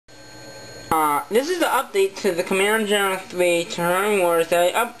This is the update to the Command General 3 Tiberium Wars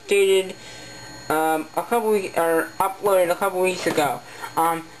that I updated uploaded a couple weeks ago.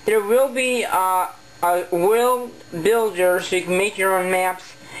 There will be a world builder so you can make your own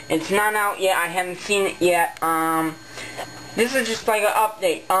maps. It's not out yet. I haven't seen it yet. This is just like an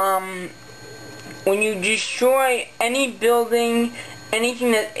update. When you destroy any building,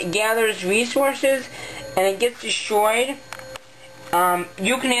 anything that gathers resources, and it gets destroyed,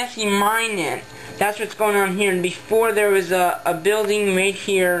 you can actually mine it. That's what's going on here. And before there was a building right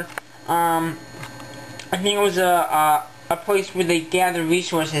here. I think it was a place where they gather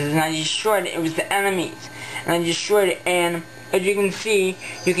resources, and I destroyed it. It was the enemies, and I destroyed it. And as you can see,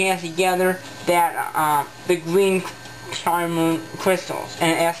 you can actually gather that the green diamond crystals,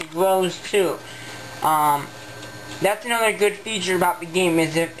 and it actually grows too. That's another good feature about the game,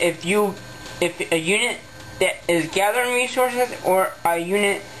 is if a unit that is gathering resources or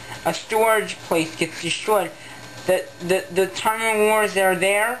a storage place gets destroyed, the Diamond Wars that are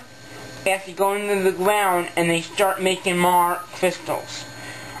there actually go into the ground and they start making more crystals.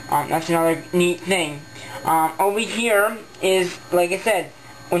 That's another neat thing. Over here is, like I said,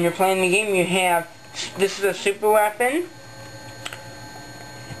 when you're playing the game, you have, this is a super weapon,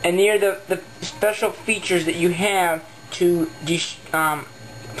 and these are the special features that you have to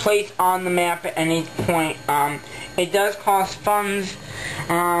place on the map at any point. It does cost funds.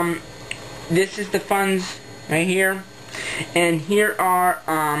 This is the funds right here, and here are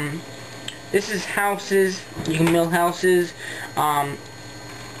this is houses. You can build houses,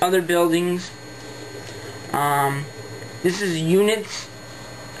 other buildings. This is units.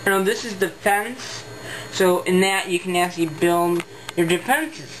 No, this is defense. So in that you can actually build your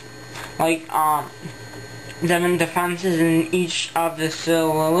defenses, like 7 defenses in each of the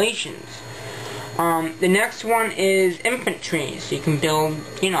civilizations. The next one is infantry, so you can build,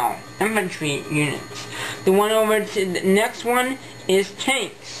 infantry units. The one over to the next one is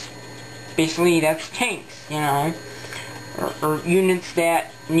tanks. Basically, that's tanks, or units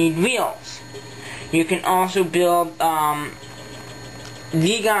that need wheels. You can also build the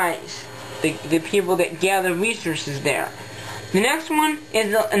guys, the people that gather resources there. The next one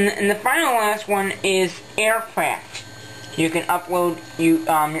is, and the final last one is aircraft. You can upload your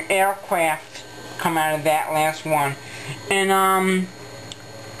aircraft come out of that last one, and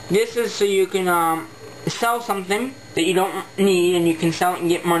this is so you can sell something that you don't need, and you can sell it and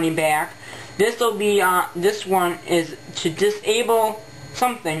get money back. This will be this one is to disable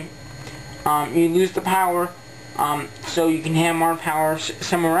something. You lose the power, so you can have more power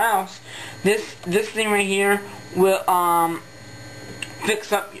somewhere else. This thing right here will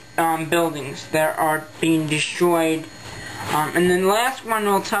fix up buildings that are being destroyed. And then the last one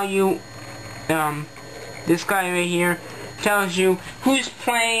will tell you, this guy right here tells you who's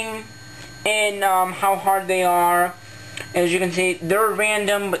playing and how hard they are. As you can see, they're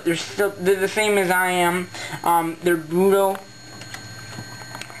random, but they're the same as I am. They're brutal.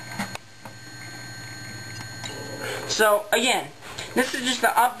 So again, this is just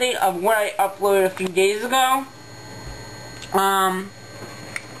an update of what I uploaded a few days ago. And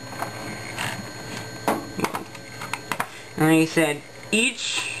like I said,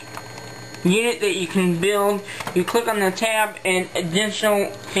 each unit that you can build, you click on the tab and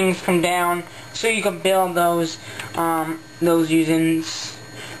additional things come down so you can build those using.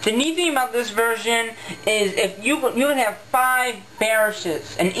 The neat thing about this version is if you would have 5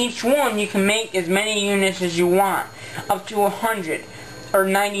 barracks, and each one you can make as many units as you want, up to 100 or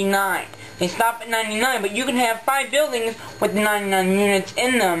 99. They stop at 99, but you can have 5 buildings with 99 units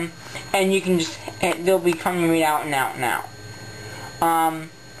in them, and you can just, they'll be coming right out and out and out.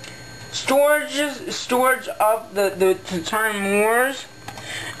 Storage of the Tiberium Wars.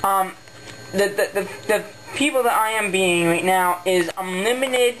 The people that I am being right now is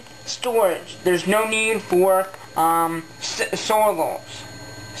unlimited storage. There's no need for silos,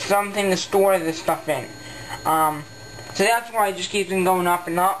 something to store this stuff in. So that's why it just keeps on going up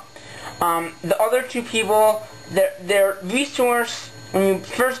and up. The other 2 people, their resource, when you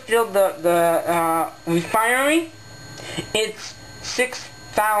first build the refinery, it's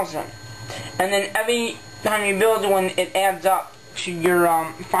 6,000, and then every time you build one, it adds up to your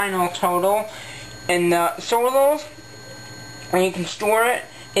final total. And the silos, and you can store it,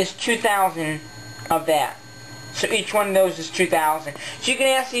 is 2,000 of that. So each one of those is 2,000. So you can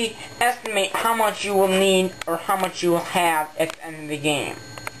actually estimate how much you will need or how much you will have at the end of the game.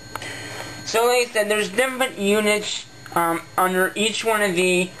 So like I said, there's different units under each one of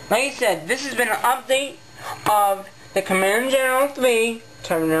the. Like I said, this has been an update of the Command General 3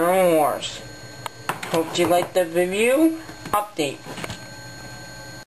 Tiberium Wars. Hope you liked the review update.